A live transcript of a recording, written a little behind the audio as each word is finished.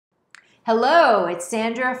Hello, it's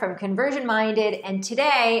Sandra from Conversion Minded, and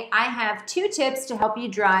today I have 2 tips to help you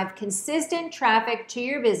drive consistent traffic to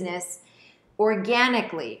your business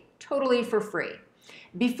organically, totally for free.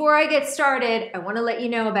 Before I get started, I want to let you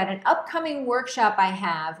know about an upcoming workshop I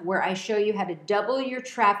have where I show you how to double your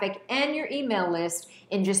traffic and your email list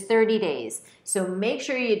in just 30 days. So make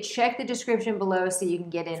sure you check the description below so you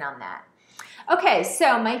can get in on that. Okay,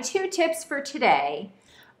 so my 2 tips for today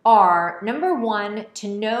are, number 1, to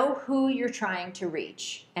know who you're trying to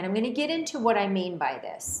reach. And I'm going to get into what I mean by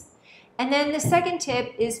this. And then the second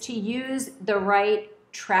tip is to use the right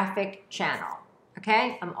traffic channel.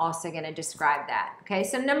 Okay, I'm also going to describe that. Okay,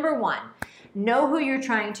 so number 1, know who you're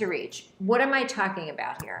trying to reach. What am I talking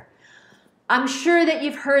about here? I'm sure that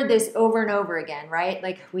you've heard this over and over again, right?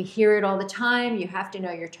 Like we hear it all the time. You have to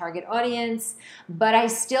know your target audience. But I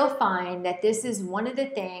still find that this is one of the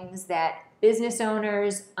things that business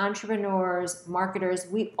owners, entrepreneurs, marketers,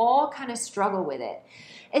 we all kind of struggle with it.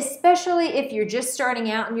 Especially if you're just starting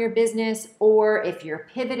out in your business, or if you're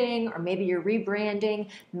pivoting, or maybe you're rebranding,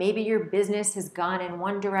 maybe your business has gone in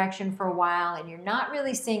one direction for a while and you're not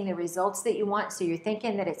really seeing the results that you want, so you're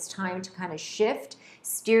thinking that it's time to kind of shift,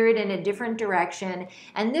 steer it in a different direction.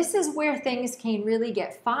 And this is where things can really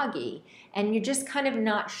get foggy and you're just kind of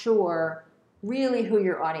not sure really who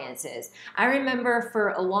your audience is. I remember for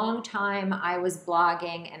a long time I was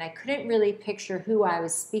blogging and I couldn't really picture who I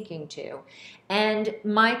was speaking to. And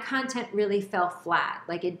my content really fell flat.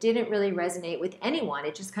 Like it didn't really resonate with anyone.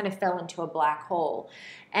 It just kind of fell into a black hole.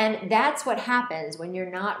 And that's what happens when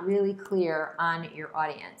you're not really clear on your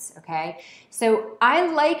audience, okay? So I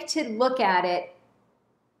like to look at it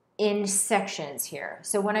in sections here.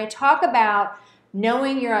 So when I talk about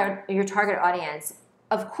knowing your target audience,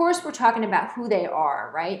 of course, we're talking about who they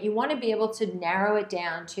are, right? You want to be able to narrow it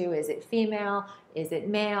down to, is it female? Is it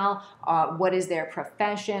male? What is their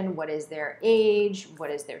profession? What is their age?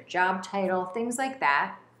 What is their job title? Things like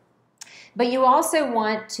that. But you also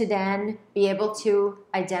want to then be able to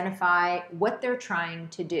identify what they're trying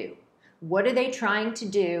to do. What are they trying to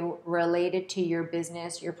do related to your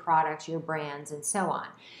business, your products, your brands, and so on?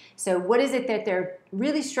 So what is it that they're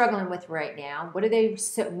really struggling with right now? What do they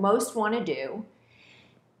most want to do?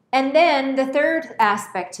 And then the third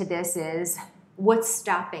aspect to this is what's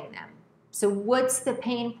stopping them. So what's the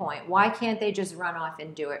pain point? Why can't they just run off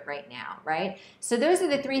and do it right now, right? So those are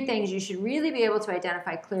the 3 things you should really be able to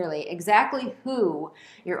identify clearly exactly who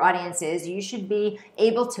your audience is. You should be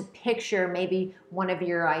able to picture maybe one of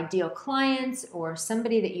your ideal clients or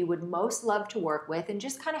somebody that you would most love to work with and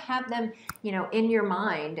just kind of have them, in your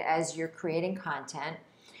mind as you're creating content.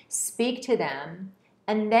 Speak to them.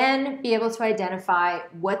 And then be able to identify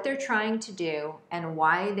what they're trying to do and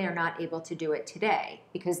why they're not able to do it today,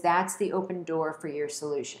 because that's the open door for your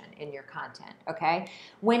solution in your content, okay?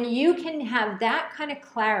 When you can have that kind of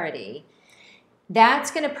clarity,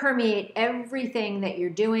 that's going to permeate everything that you're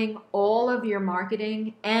doing, all of your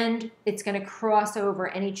marketing, and it's going to cross over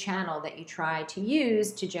any channel that you try to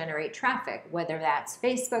use to generate traffic, whether that's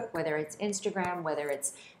Facebook, whether it's Instagram, whether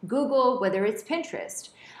it's Google, whether it's Pinterest.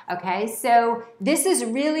 Okay, so this is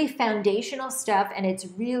really foundational stuff and it's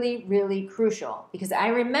really, really crucial, because I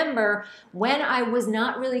remember when I was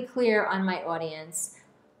not really clear on my audience,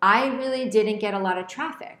 I really didn't get a lot of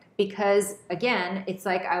traffic because, again, it's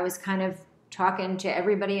like I was kind of talking to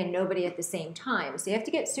everybody and nobody at the same time. So you have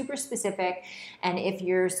to get super specific. And if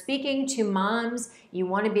you're speaking to moms, you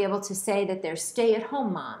want to be able to say that they're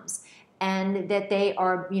stay-at-home moms and that they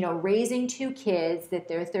are, raising 2 kids, that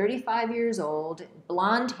they're 35 years old,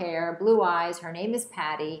 blonde hair, blue eyes, her name is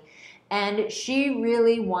Patty, and she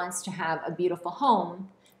really wants to have a beautiful home.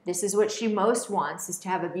 This is what she most wants, is to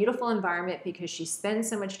have a beautiful environment because she spends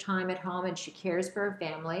so much time at home and she cares for her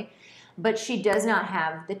family. But she does not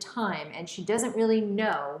have the time and she doesn't really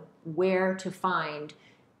know where to find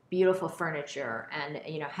beautiful furniture and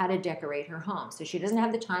how to decorate her home. So she doesn't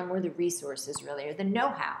have the time or the resources really, or the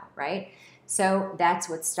know-how, right? So that's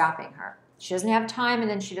what's stopping her. She doesn't have time, and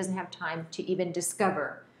then she doesn't have time to even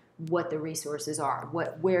discover what the resources are,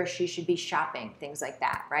 where she should be shopping, things like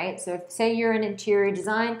that, right? So if, say you're an interior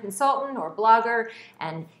design consultant or blogger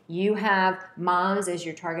and you have moms as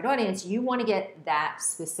your target audience, you want to get that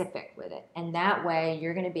specific with it. And that way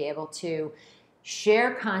you're going to be able to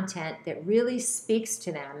share content that really speaks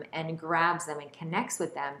to them and grabs them and connects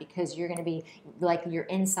with them, because you're going to be like you're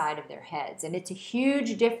inside of their heads. And it's a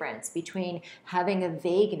huge difference between having a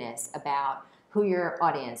vagueness about who your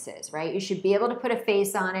audience is, right? You should be able to put a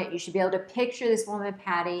face on it. You should be able to picture this woman,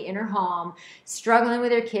 Patty, in her home, struggling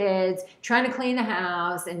with her kids, trying to clean the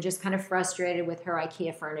house, and just kind of frustrated with her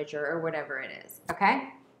IKEA furniture or whatever it is,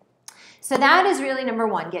 okay? So that is really number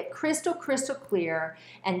one. Get crystal clear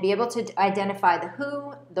and be able to identify the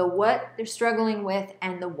who, the what they're struggling with,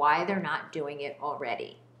 and the why they're not doing it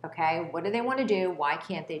already. Okay, what do they want to do? Why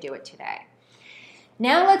can't they do it today?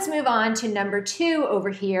 Now let's move on to number two over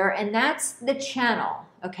here, and that's the channel.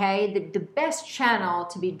 Okay, the best channel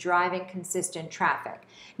to be driving consistent traffic.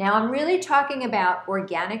 Now I'm really talking about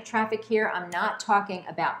organic traffic here. I'm not talking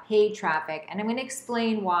about paid traffic, and I'm going to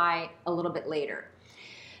explain why a little bit later.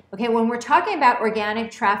 Okay, when we're talking about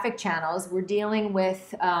organic traffic channels, we're dealing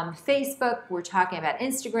with Facebook, we're talking about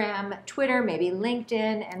Instagram, Twitter, maybe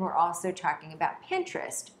LinkedIn, and we're also talking about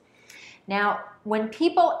Pinterest. Now, when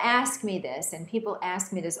people ask me this, and people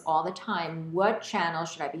ask me this all the time, what channel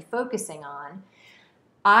should I be focusing on?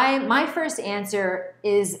 My first answer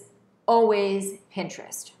is always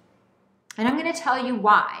Pinterest. And I'm going to tell you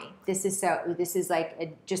why this is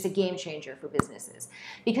like just a game changer for businesses.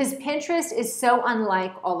 Because Pinterest is so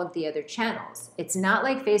unlike all of the other channels. It's not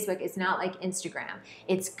like Facebook, it's not like Instagram.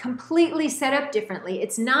 It's completely set up differently.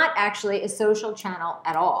 It's not actually a social channel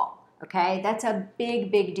at all. Okay, that's a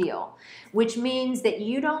big deal, which means that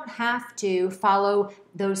you don't have to follow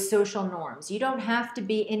those social norms. You don't have to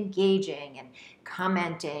be engaging and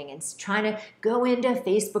commenting and trying to go into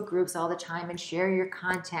Facebook groups all the time and share your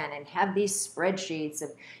content and have these spreadsheets of,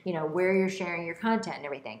 you know, where you're sharing your content and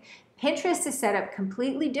everything. Pinterest is set up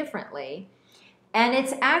completely differently, and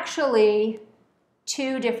it's actually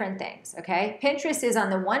two different things, okay? Pinterest is on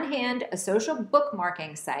the one hand a social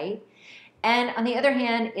bookmarking site, and on the other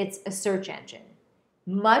hand, it's a search engine,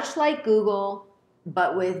 much like Google,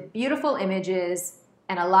 but with beautiful images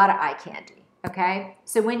and a lot of eye candy, okay?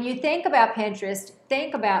 So when you think about Pinterest,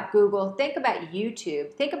 think about Google, think about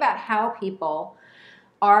YouTube, think about how people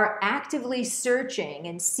are actively searching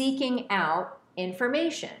and seeking out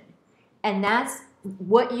information. And that's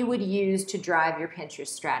what you would use to drive your Pinterest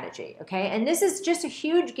strategy, okay? And this is just a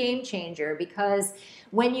huge game changer, because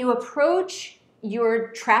when you approach your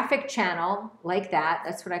traffic channel like that,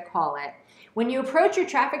 that's what I call it. When you approach your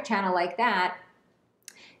traffic channel like that,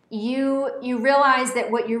 you realize that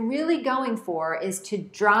what you're really going for is to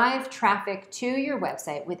drive traffic to your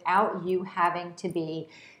website without you having to be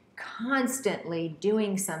constantly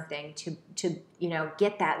doing something to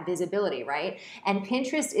get that visibility, right? And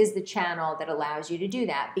Pinterest is the channel that allows you to do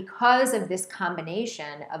that because of this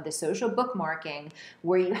combination of the social bookmarking,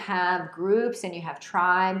 where you have groups and you have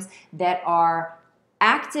tribes that are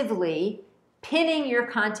actively pinning your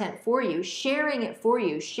content for you, sharing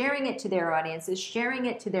it to their audiences, sharing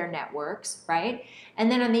it to their networks, right?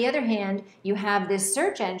 And then on the other hand, you have this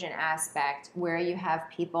search engine aspect where you have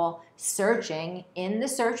people searching in the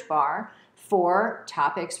search bar for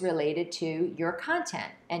topics related to your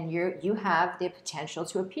content, and you have the potential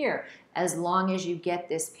to appear as long as you get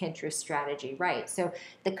this Pinterest strategy right. So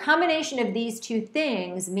the combination of these two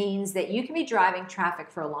things means that you can be driving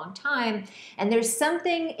traffic for a long time, and there's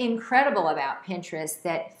something incredible about Pinterest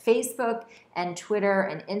that Facebook and Twitter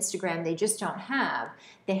and Instagram, they just don't have.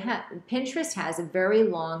 Pinterest has a very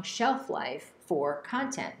long shelf life for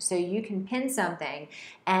content. So you can pin something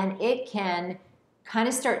and it can kind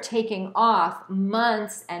of start taking off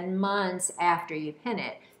months and months after you pin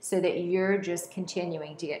it, so that you're just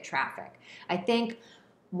continuing to get traffic. I think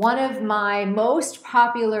one of my most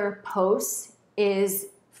popular posts is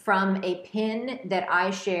from a pin that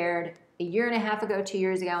I shared a year and a half ago, 2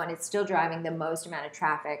 years ago, and it's still driving the most amount of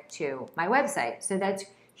traffic to my website. So that's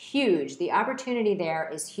huge. The opportunity there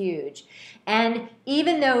is huge. And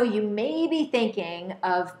even though you may be thinking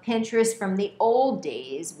of Pinterest from the old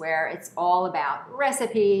days, where it's all about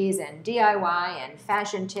recipes and DIY and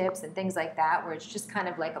fashion tips and things like that, where it's just kind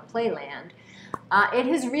of like a playland, it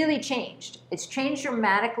has really changed. It's changed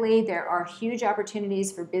dramatically. There are huge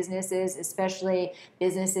opportunities for businesses, especially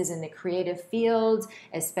businesses in the creative fields,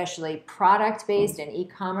 especially product-based and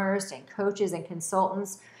e-commerce and coaches and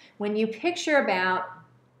consultants. When you picture about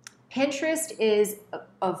Pinterest is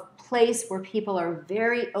a place where people are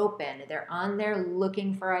very open. They're on there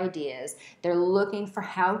looking for ideas. They're looking for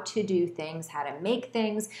how to do things, how to make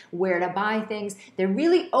things, where to buy things. They're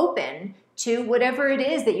really open to whatever it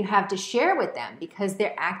is that you have to share with them, because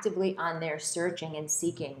they're actively on there searching and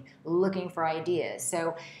seeking, looking for ideas.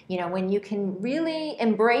 So, when you can really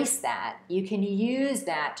embrace that, you can use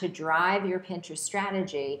that to drive your Pinterest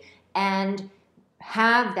strategy and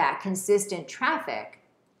have that consistent traffic.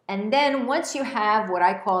 And then once you have what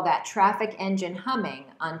I call that traffic engine humming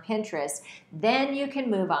on Pinterest, then you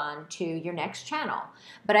can move on to your next channel.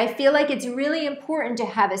 But I feel like it's really important to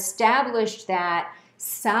have established that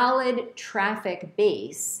solid traffic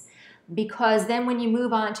base, because then when you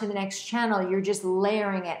move on to the next channel, you're just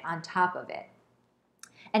layering it on top of it.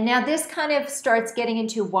 And now this kind of starts getting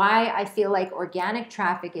into why I feel like organic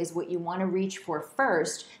traffic is what you want to reach for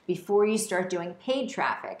first before you start doing paid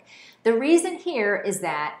traffic. The reason here is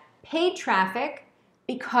that paid traffic,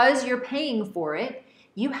 because you're paying for it,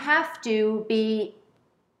 you have to be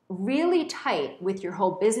really tight with your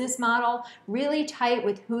whole business model, really tight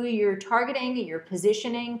with who you're targeting, your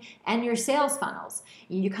positioning, and your sales funnels.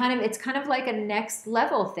 It's kind of like a next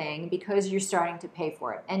level thing because you're starting to pay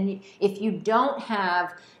for it. And if you don't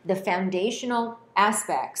have the foundational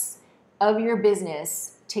aspects of your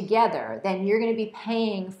business together, then you're going to be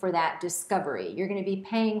paying for that discovery. You're going to be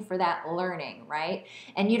paying for that learning, right?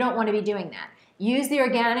 And you don't want to be doing that. Use the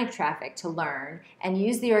organic traffic to learn and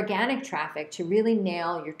use the organic traffic to really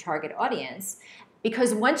nail your target audience,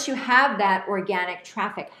 because once you have that organic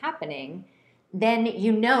traffic happening, then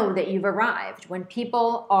you know that you've arrived. When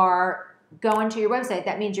people are going to your website,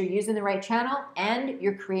 that means you're using the right channel and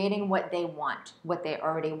you're creating what they want, what they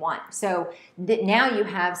already want. So now you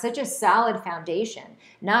have such a solid foundation.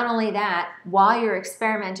 Not only that, while you're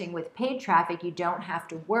experimenting with paid traffic, you don't have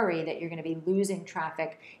to worry that you're going to be losing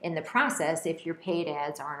traffic in the process if your paid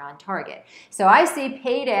ads aren't on target. So I see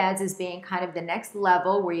paid ads as being kind of the next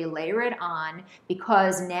level where you layer it on,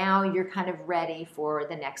 because now you're kind of ready for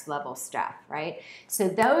the next level stuff, right? So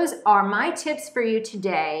those are my tips for you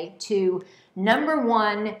today to, number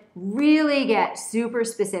one, really get super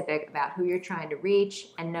specific about who you're trying to reach,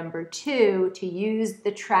 and number two, to use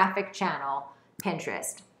the traffic channel,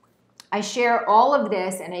 Pinterest. I share all of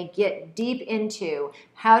this and I get deep into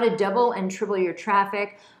how to double and triple your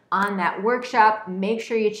traffic on that workshop. Make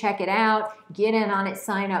sure you check it out, get in on it,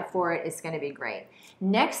 sign up for it. It's going to be great.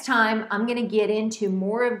 Next time, I'm going to get into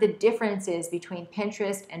more of the differences between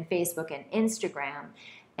Pinterest and Facebook and Instagram,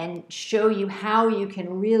 and show you how you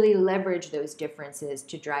can really leverage those differences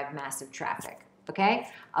to drive massive traffic. Okay?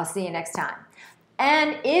 I'll see you next time.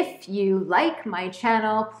 And if you like my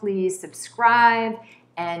channel, please subscribe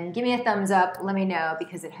and give me a thumbs up. Let me know,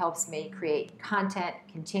 because it helps me create content,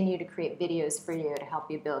 continue to create videos for you to help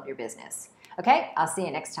you build your business. Okay? I'll see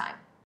you next time.